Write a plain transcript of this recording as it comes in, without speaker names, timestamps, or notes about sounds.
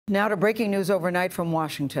Now to breaking news overnight from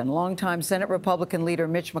Washington. Longtime Senate Republican leader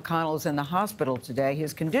Mitch McConnell is in the hospital today.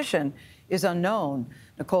 His condition is unknown.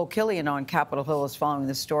 Nikole Killion on Capitol Hill is following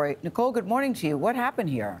this story. Nikole, good morning to you. What happened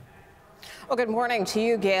here? Well, good morning to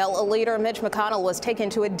you, Gayle. Leader Mitch McConnell was taken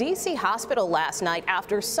to a D.C. hospital last night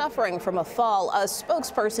after suffering from a fall. A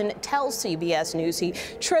spokesperson tells CBS News he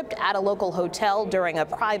tripped at a local hotel during a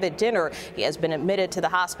private dinner. He has been admitted to the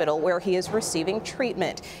hospital where he is receiving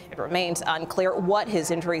treatment. It remains unclear what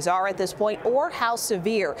his injuries are at this point or how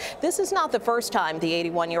severe. This is not the first time the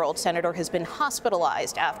 81-year-old senator has been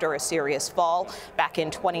hospitalized after a serious fall. Back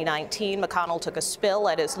in 2019, McConnell took a spill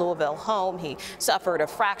at his Louisville home. He suffered a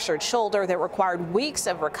fractured shoulder that required weeks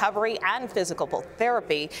of recovery and physical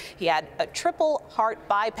therapy. He had a triple heart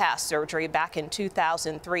bypass surgery back in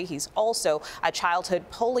 2003. He's also a childhood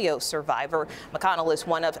polio survivor. McConnell is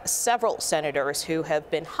one of several senators who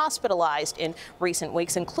have been hospitalized in recent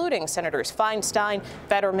weeks, including Senators Feinstein,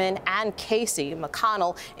 Fetterman, and Casey.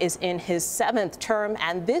 McConnell is in his 7th term,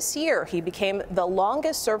 and this year he became the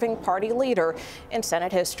longest-serving party leader in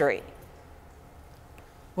Senate history.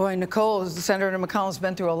 Boy, Nikole, Senator McConnell's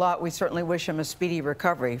been through a lot. We certainly wish him a speedy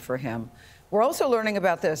recovery for him. We're also learning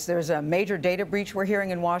about this. There's a major data breach we're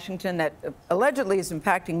hearing in Washington that allegedly is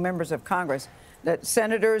impacting members of Congress, that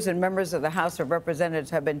senators and members of the House of Representatives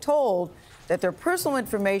have been told that their personal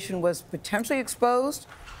information was potentially exposed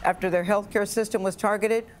after their health care system was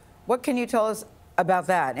targeted. What can you tell us about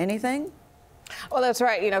that? Anything? Well, that's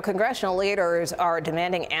right. You know, congressional leaders are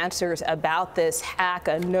demanding answers about this hack.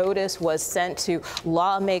 A notice was sent to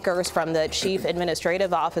lawmakers from the chief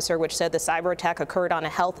administrative officer, which said the cyber attack occurred on a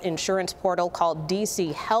health insurance portal called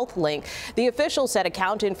DC Health Link. The official said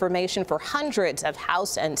account information for hundreds of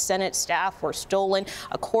House and Senate staff were stolen.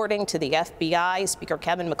 According to the FBI, Speaker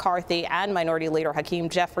Kevin McCarthy and Minority Leader Hakeem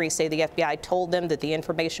Jeffries say the FBI told them that the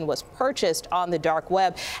information was purchased on the dark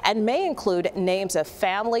web and may include names of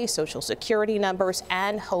family, Social Security numbers,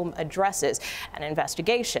 and home addresses. An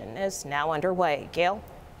investigation is now underway. Gayle?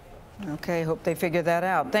 Okay, hope they figure that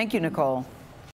out. Thank you, Nikole.